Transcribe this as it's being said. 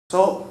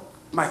So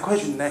my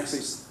question next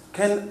is,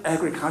 can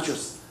agriculture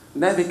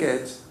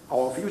navigate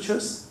our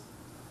futures?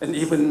 And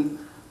even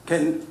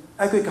can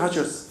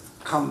agriculture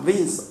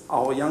convince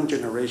our young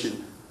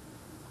generation?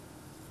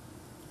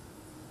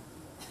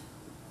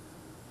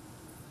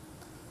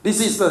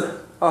 This is the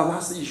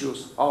last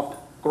issues of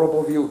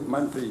Global View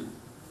Monthly,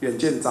 远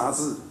见杂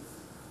志,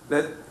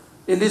 that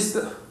in these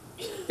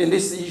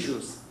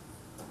issues,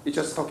 it's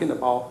just talking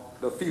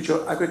about the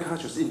future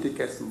agriculture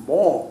indicates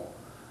more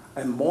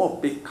and more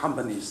big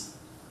companies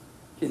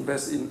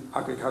invest in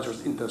agricultural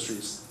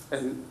industries.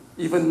 And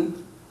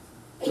even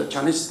the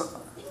Chinese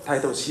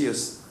titles here,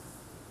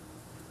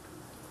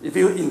 if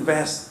you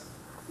invest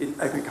in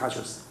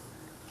agriculture,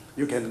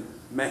 you can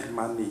make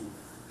money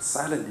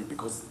silently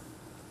because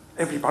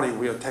everybody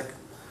will take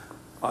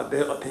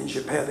their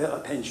attention, pay their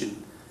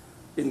attention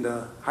in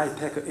the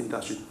high-tech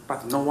industry,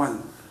 but no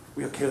one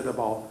will care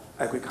about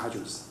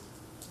agriculture.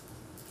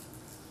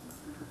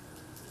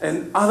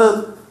 And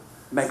other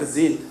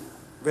magazine,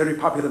 very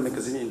popular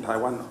magazine in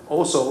Taiwan,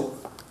 also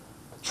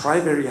try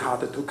very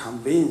hard to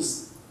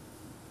convince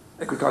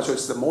agriculture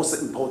is the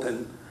most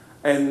important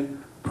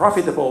and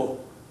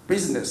profitable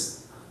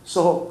business.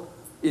 So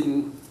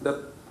in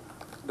the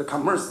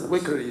Commerce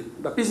Weekly,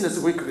 the Business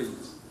Weekly,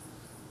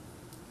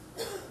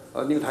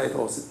 new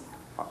titles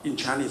in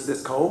Chinese,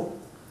 that's called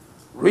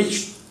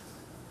Rich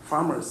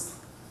Farmers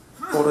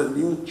for the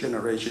New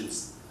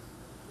Generations,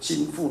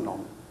 新富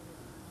农.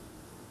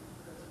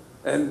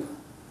 And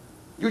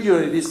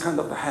usually this kind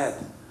of hat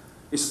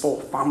is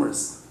for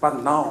farmers,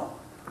 but now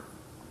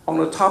on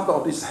the top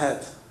of this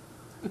hat,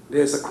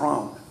 there's a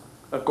crown,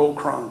 a gold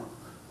crown,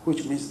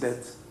 which means that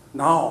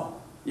now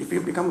if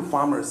you become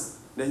farmers,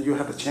 then you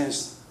have a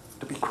chance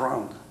to be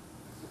crowned.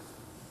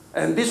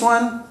 And this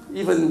one,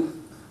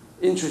 even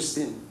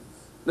interesting.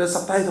 The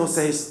subtitle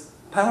says,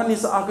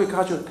 Taiwanese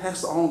agriculture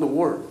takes on the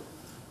world.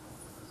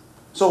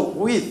 So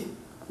with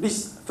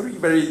these three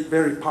very,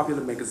 very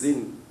popular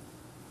magazines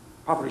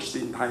published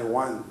in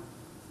Taiwan,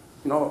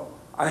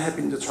 I have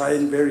been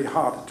trying very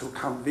hard to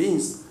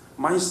convince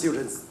my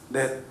students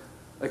that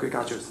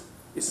agriculture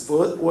is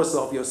worth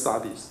of your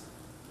studies.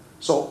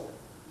 So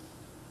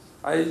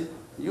I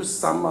use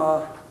some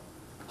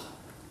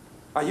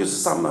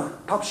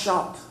top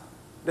shot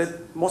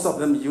that most of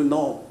them you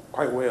know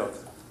quite well.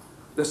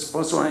 The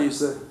first one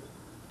is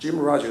Jim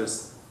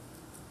Rogers,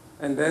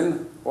 and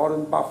then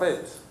Warren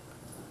Buffett,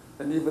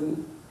 and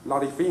even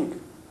Larry Fink,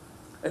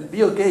 and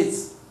Bill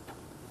Gates.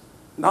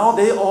 Now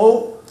they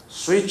all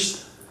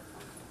switched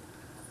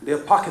their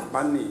pocket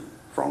money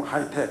from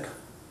high-tech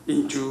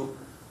into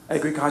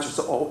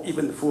agriculture or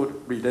even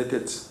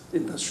food-related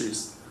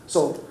industries.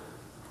 So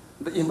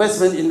the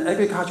investment in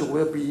agriculture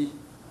will be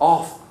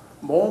of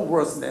more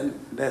worth than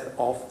that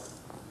of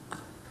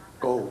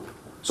gold.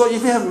 So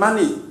if you have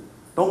money,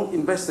 don't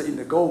invest in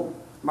the gold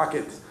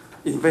market,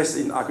 invest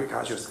in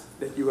agriculture,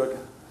 that you will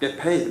get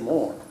paid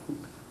more.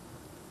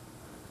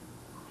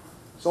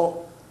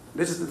 So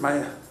this is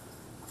my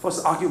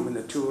first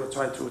argument to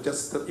try to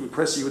just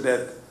impress you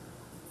that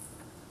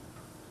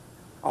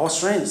our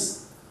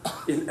strength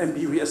in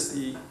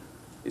MBUSD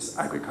is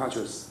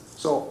agriculture.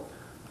 So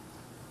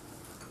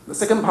the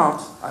second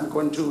part, I'm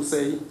going to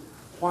say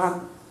what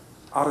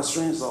are the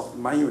strengths of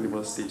my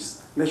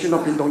universities, National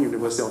Pingtung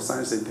University of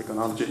Science and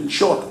Technology. In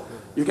short,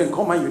 you can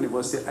call my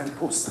university and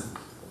post.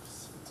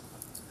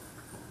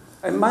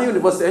 And my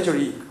university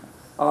actually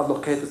are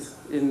located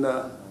in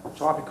the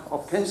Tropic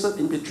of Cancer,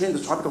 in between the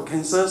tropical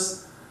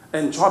Cancers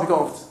and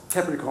tropical of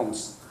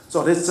Capricorns.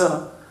 So this,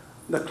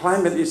 the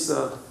climate is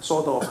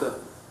sort of the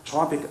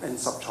tropic and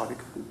subtropic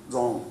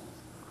zone.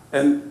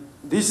 And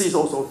this is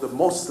also the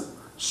most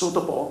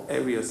suitable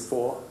areas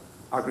for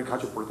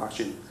agricultural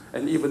production,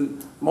 and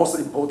even most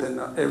important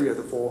area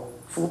for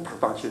food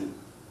production.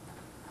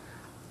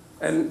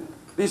 And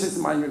this is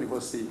my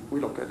university. We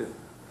located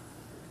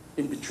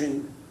in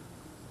between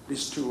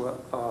these two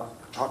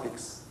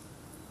tropics.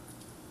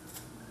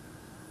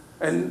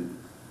 And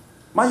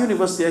my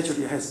university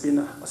actually has been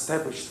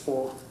established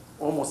for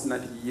almost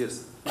 90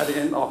 years. At the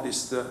end of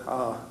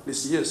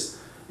this years,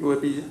 it will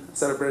be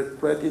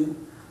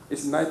celebrating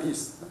its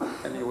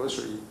 90th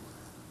anniversary.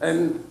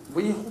 And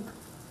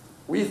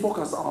we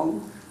focus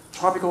on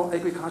tropical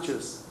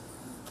agricultures,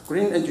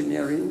 green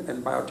engineering,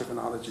 and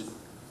biotechnology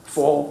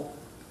for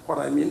what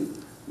I mean,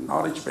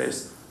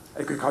 knowledge-based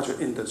agriculture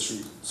industry.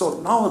 So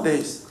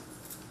nowadays,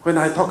 when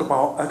I talk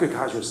about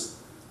agriculture,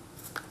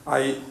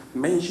 I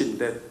mentioned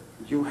that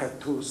you have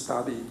to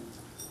study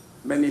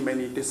many,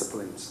 many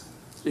disciplines,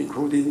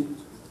 including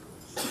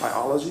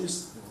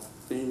biologies,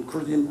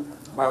 including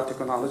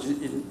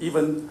biotechnology, in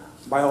even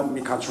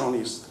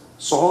biomechatronics,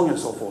 so on and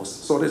so forth.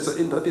 So it's an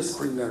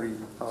interdisciplinary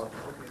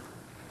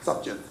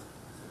subject.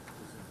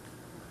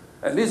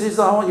 And this is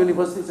our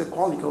university's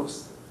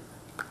chronicles,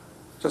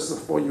 just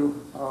for you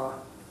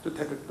to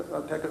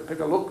take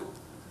a look.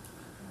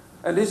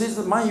 And this is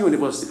my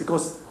university,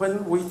 because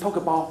when we talk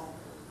about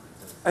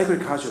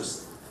agriculture,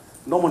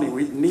 normally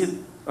we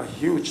need a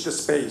huge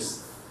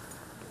space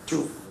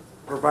to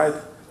provide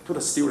to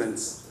the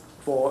students.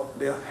 for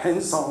their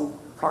hands-on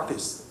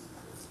practice.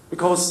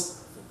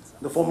 Because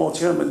the former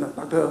chairman,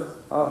 Dr.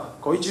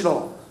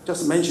 Koichiro,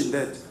 just mentioned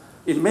that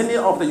in many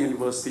of the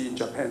universities in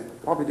Japan,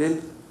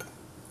 probably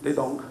they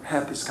don't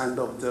have this kind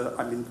of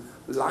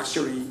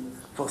luxury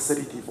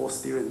facility for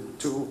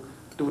students to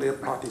do their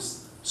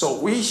practice.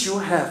 So we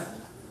should have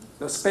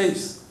the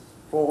space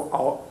for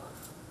our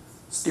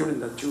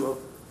students to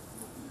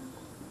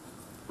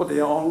put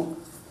their own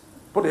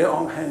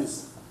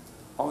hands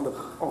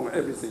on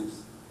everything.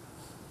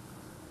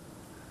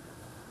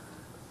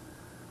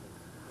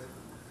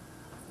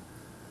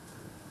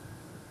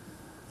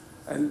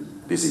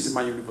 And this is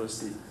my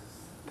university,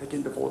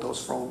 taking the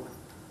photos from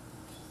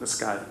the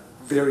sky.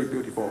 Very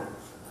beautiful.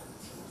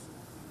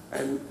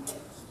 And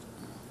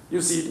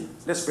you see,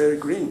 that's very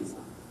green.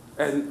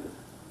 And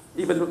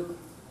even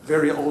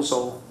very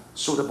also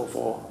suitable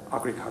for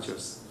agriculture.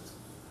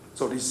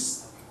 So this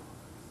is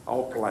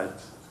our plight.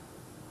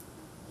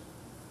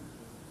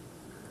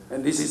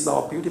 And this is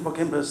our beautiful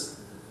campus.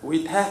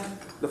 We take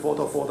the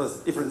photo for the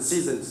different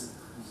seasons.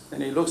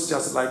 And it looks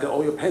just like an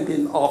oil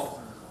painting of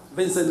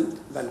Vincent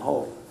van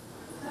Gogh.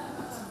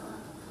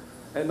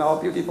 And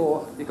our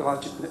beautiful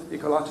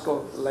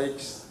ecological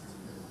lakes.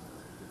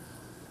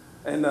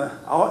 And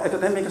our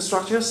academic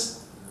structures,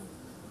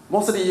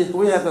 mostly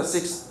we have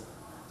 6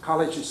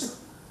 colleges.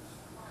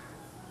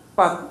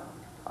 But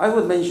I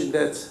would mention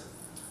that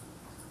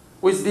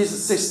with these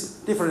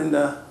 6 different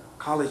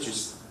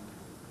colleges,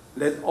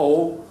 that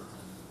all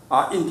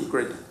are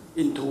integrated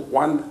into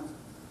one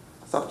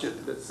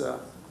subject, that's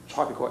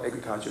tropical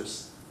agriculture.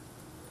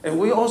 And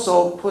we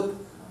also put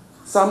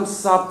some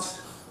sub-focus,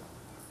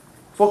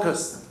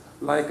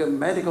 like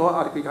medical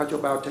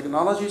agricultural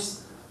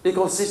biotechnologies,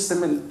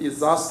 ecosystem and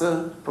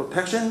disaster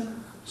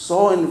protection,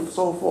 so on and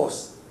so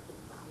forth.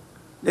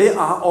 They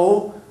are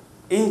all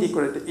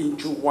integrated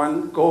into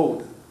one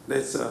goal,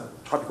 that's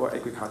tropical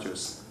agriculture.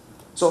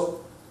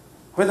 So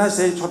when I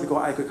say tropical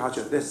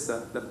agriculture, that's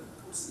the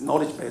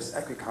knowledge-based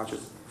agriculture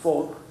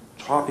for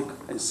tropic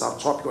and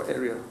subtropical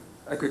area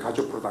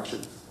agricultural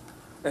production.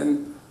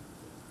 And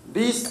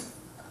these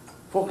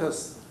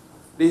focus,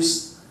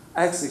 these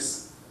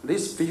axes,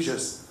 these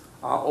features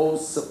are all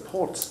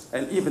support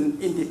and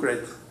even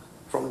integrate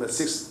from the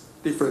 6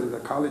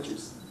 different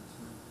colleges.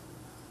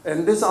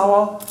 And this is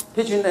our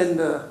teaching and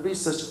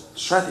research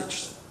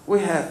strategy. We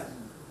have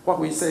what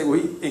we say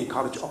we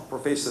encourage our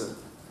professors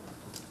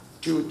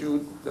to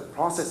do the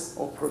process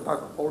of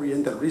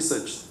product-oriented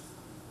research.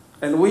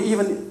 And we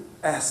even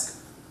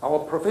ask our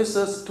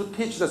professors to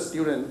teach the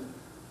student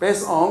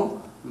based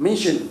on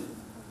mission.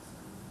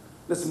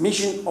 That's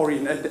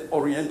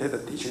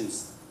mission-oriented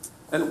teachings.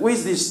 And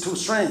with these 2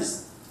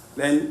 strengths,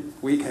 then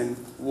we can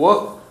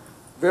work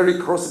very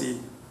closely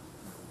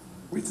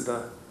with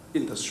the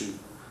industry.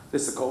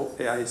 This is called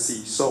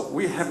AIC. So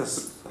we have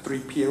 3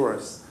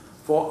 pillars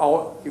for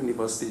our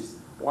universities.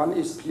 One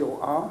is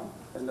POR,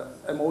 and the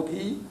MOT,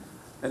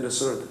 and the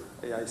third,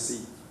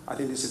 AIC. I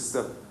think this is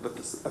the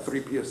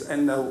 3 pillars.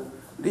 And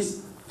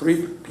these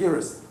 3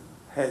 pillars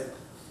have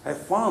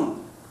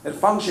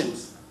functioned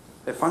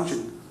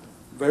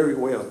very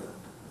well.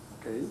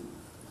 Okay?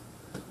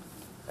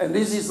 And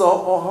this is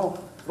our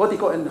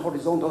vertical and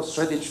horizontal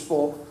strategy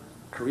for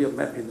career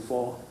mapping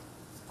for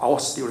our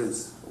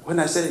students. When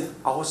I say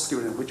our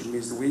students, which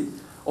means we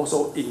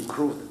also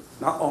include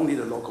not only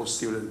the local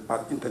students,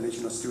 but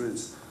international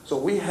students. So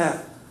we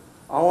have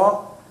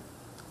our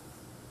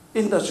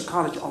industry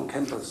college on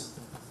campus.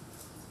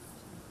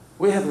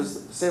 We have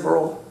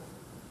several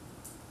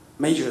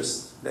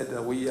measures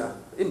that we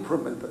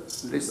implement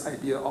this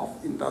idea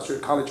of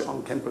industrial college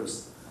on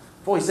campus.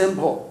 For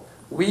example,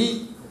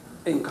 we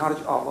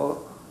encourage our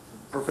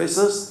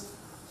professors,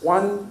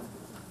 one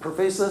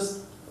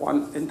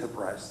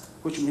enterprise,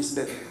 which means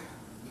that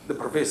the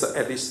professor,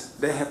 at least,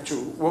 they have to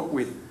work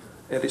with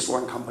at least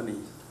one company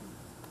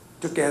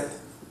to get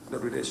the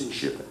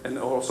relationship and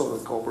also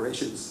the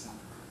cooperations.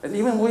 And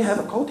even we have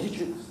a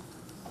co-teaching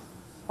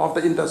of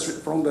the industry,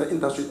 from the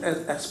industry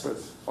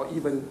experts, or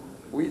even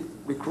we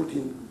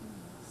recruiting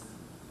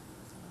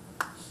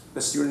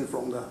the student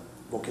from the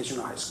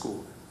vocational high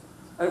school.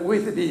 And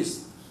with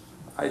these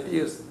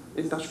ideas,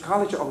 industry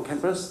college on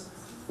campus,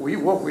 we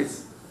work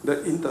with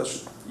the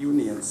industry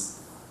unions.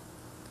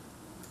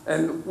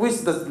 And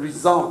with the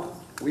result,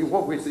 we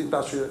work with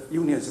industrial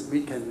unions,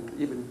 we can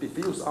even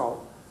diffuse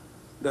out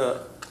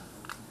the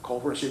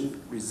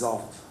cooperation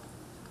result.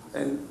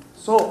 And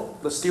so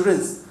the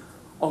students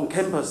on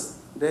campus,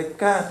 they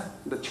get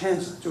the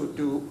chance to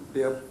do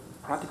their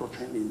practical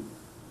training.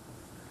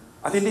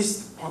 I think this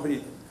is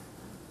probably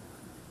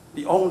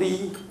the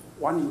only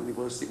one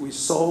university with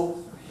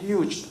so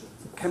huge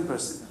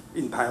campus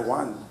in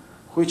Taiwan,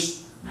 which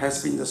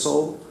has been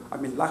so,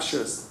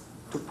 luxurious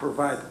to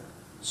provide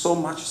so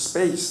much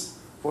space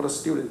for the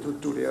student to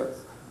do their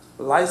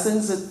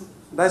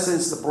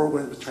licensed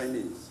program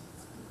training.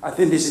 I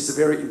think this is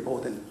very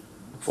important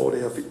for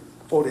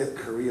their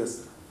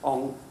careers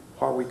on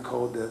what we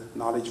call the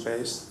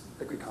knowledge-based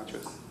agriculture.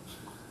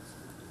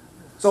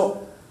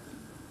 So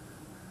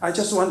I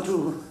just want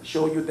to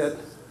show you that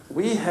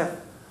we have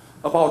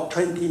about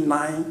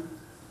 29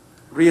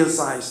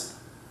 real-size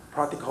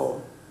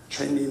practical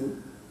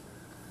training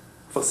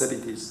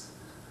facilities.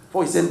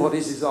 For example,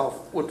 this is our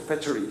wood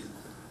factory.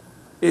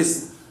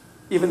 It's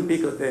even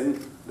bigger than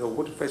the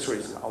wood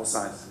factories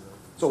outside.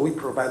 So we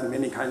provide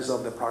many kinds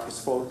of the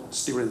practice for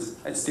students,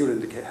 and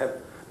students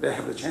they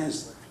have the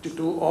chance to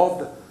do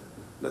all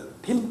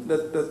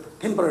the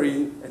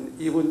timbering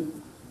and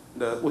even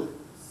the wood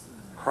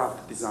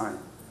craft design.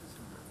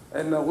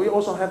 And we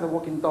also have the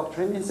working dog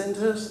training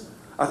centers.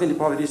 I think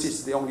probably this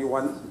is the only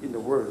one in the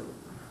world.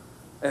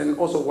 And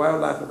also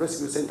wildlife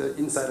rescue center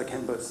inside the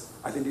campus.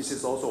 I think this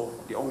is also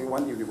the only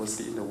one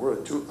university in the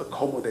world to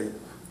accommodate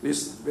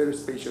these very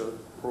special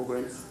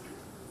programs.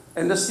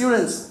 And the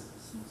students,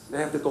 they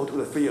have to go to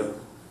the field.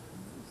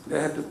 They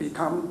have to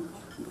become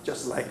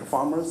just like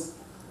farmers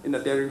in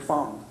a dairy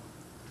farm.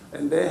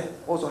 And they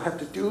also have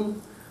to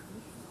do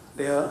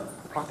their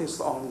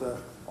practice on the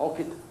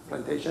orchid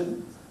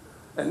plantation.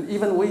 And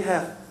even we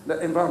have the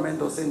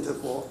environmental center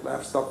for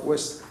livestock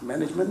waste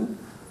management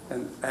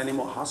and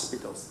animal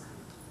hospitals.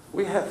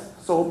 We have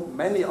so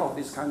many of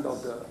these kind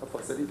of the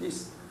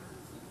facilities.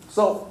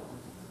 So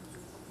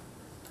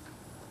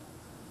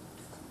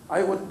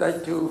I would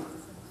like to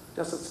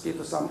just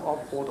skip some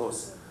of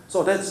photos.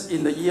 So that's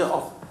in the year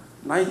of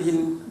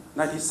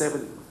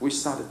 1997, we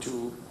started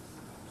to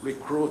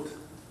recruit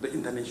the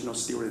international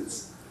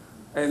students.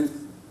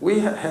 And we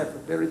have a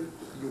very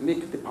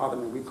unique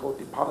department we call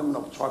Department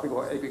of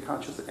Tropical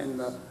Agriculture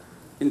and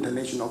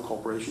International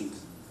Cooperation.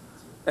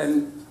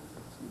 And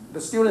the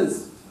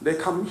students, they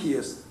come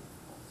here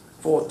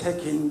for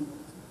taking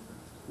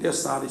their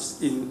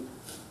studies in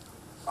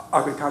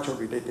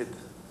agriculture-related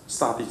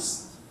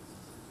studies.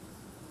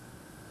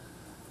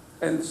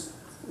 And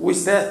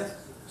with that,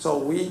 so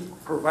we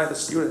provide the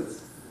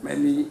students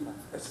many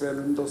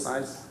experimental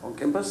science on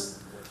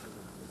campus.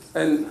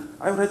 And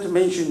I would like to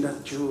mention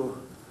that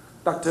to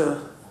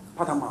Dr.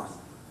 Patamas.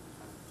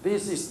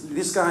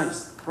 This guy,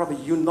 probably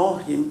you know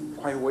him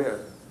quite well.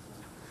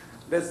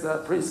 That's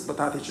Prince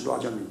Bhattatich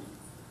Rajani.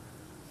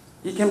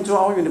 He came to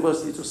our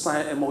university to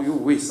sign an MOU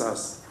with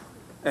us.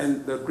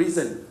 And the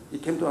reason he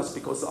came to us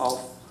because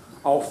of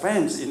our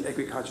fans in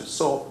agriculture.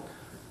 So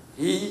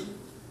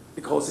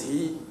because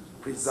he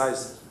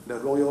presides the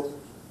Royal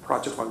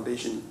Project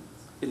Foundation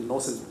in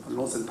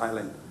northern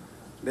Thailand.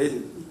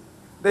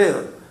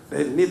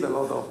 They need a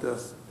lot of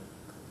the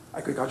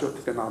agricultural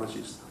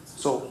technologies.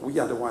 So we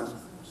are the one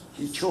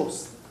he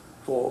chose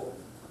for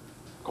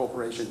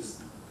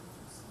corporations.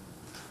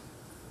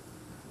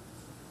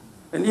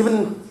 And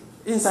even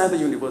inside the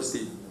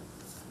university,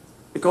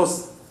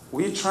 because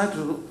we try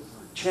to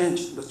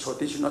change the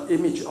traditional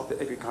image of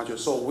the agriculture,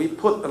 so we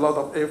put a lot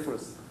of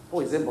efforts.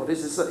 For example,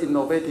 this is an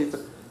innovative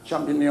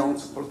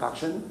champignons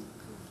production,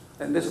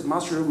 and this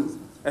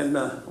mushroom, and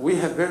we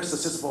have very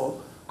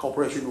successful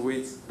cooperation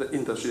with the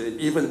industry.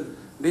 Even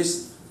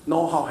this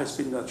know-how has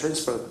been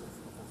transferred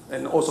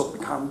and also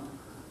become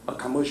a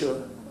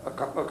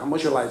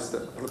commercialized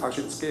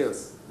production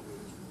scales.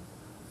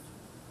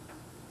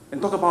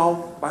 And talk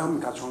about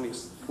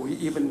biomechatronics. We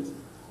even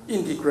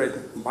integrate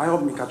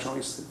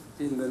biomechatronics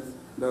in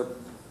the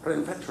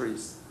plant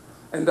factories.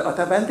 And the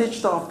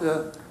advantage of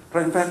the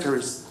plant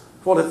factories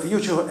for the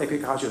future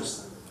agriculture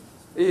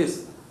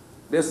is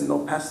there's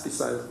no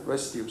pesticide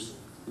residues,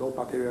 no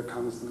bacteria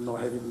counts, no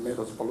heavy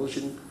metals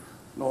pollution,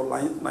 no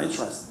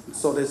nitrates.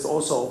 So there's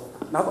also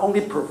not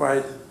only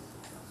provide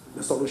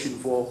the solution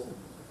for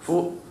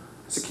food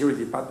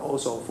security, but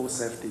also food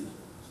safety.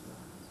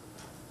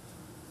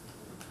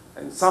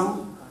 And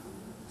some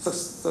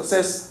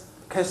success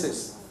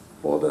cases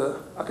for the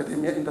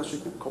academia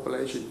industry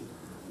cooperation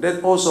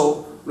that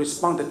also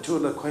responded to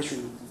the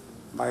question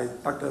by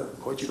Dr.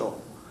 Koichiro,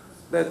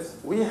 that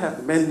we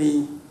have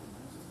many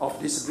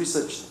of this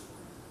research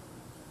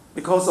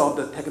because of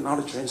the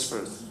technology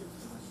transfers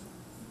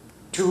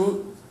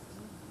to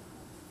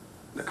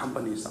the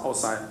companies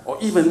outside, or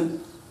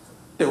even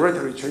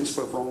directly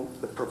transfer from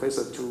the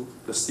professor to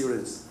the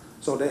students.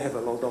 So they have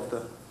a lot of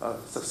the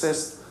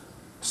success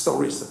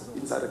stories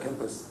inside the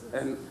campus.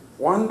 And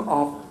one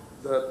of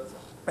the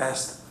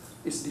best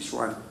is this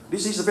one.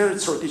 This is a very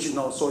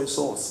traditional soy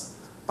sauce,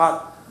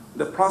 but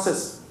the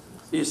process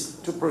is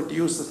to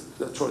produce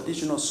the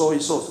traditional soy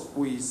sauce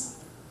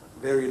with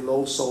very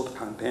low salt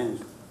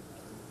content.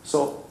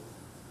 So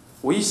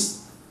we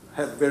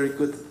have very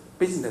good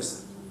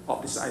business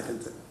of this item.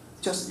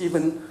 Just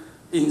even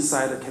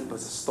inside the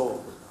campus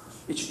store,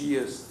 each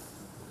year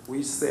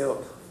we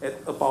sell at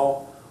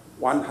about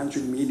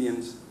 100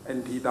 million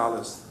NT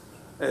dollars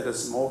at the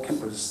small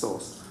campus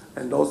stores.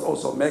 And those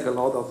also make a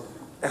lot of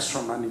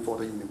extra money for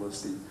the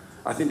university.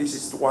 I think this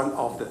is one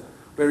of the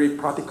very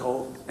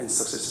practical and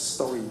success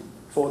story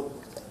for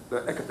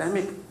the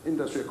academic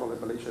industry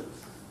collaboration.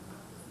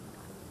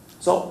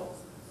 So,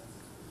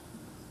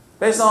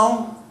 based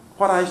on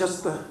what I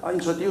just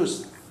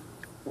introduced,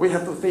 we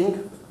have to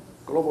think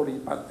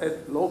globally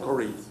but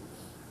locally.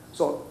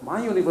 So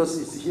my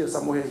university is here,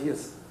 somewhere here.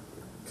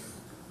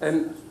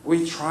 And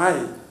we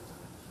try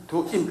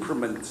to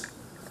implement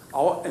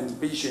our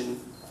ambition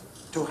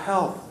to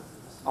help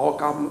our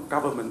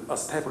government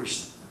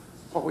establish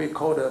what we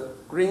call the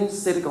Green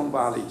Silicon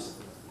Valleys.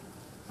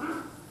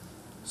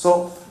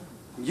 So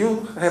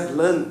you have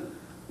learned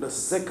the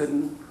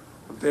second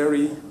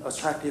very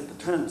attractive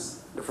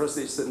terms. The first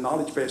is the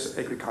knowledge-based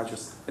agriculture,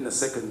 and the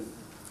second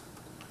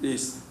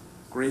is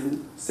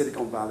Green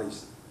Silicon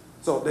Valleys.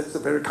 So that's a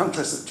very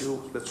contrast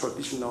to the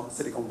traditional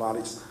Silicon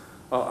Valleys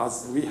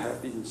as we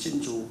have in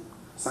Hsinchu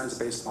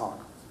Science-Based Park.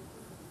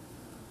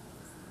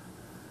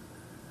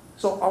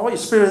 So our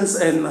experience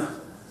and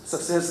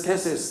success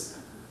cases,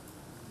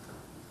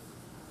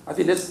 I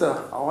think that's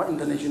our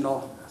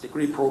international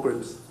degree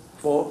programs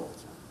for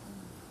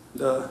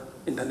the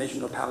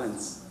international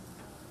talents.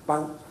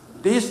 But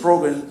these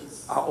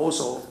programs are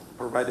also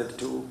provided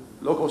to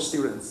local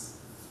students.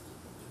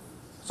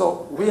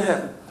 So we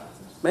have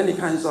many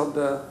kinds of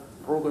the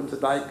programs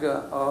like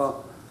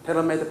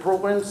tailor-made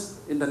programs,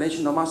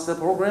 international master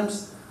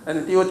programs,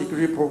 and dual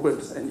degree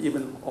programs, and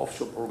even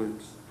offshore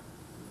programs.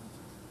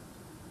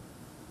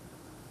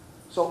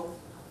 So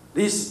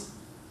this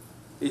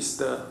is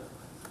the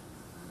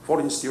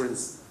foreign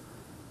students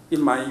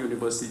in my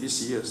university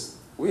this year.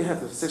 We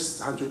have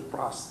 600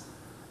 plus,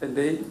 and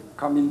they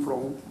come in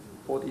from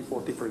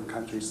 44 different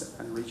countries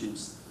and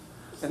regions.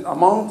 And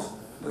among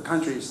the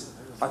countries,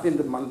 I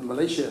think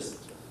Malaysia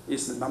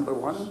is the number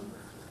one,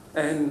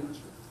 and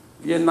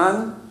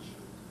Vietnam,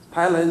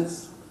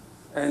 Thailand,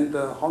 and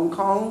Hong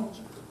Kong,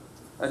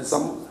 and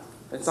some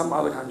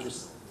other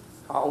countries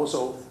are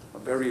also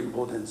very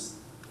important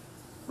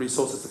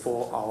resources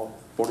for our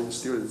foreign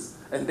students.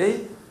 And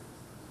they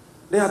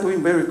are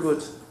doing very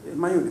good in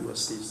my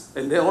universities,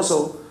 and they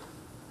also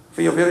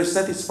feel very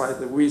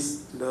satisfied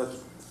with the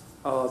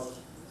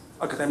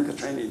academic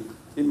training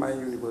in my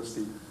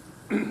university.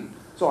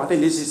 So I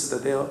think this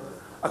is their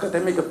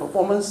academic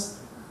performance.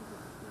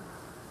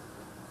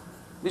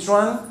 This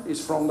one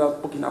is from the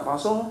Burkina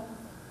Faso,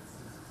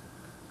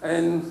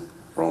 and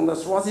from the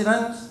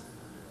Swaziland,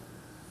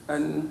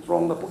 and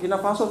from the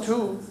Burkina Faso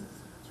too,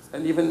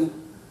 and even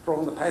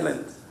from the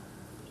Thailand.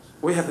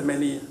 We have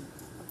many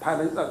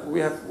Thailand, we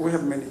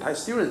have many Thai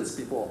students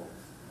before,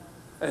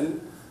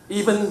 and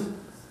even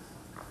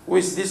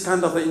with this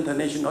kind of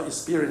international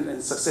experience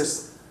and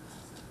success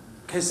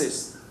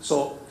cases.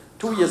 So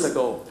 2 years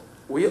ago,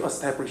 we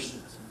established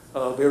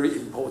a very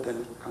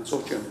important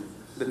consortium.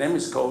 The name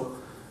is called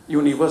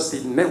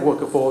University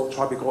Network for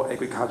Tropical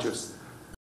Agriculture.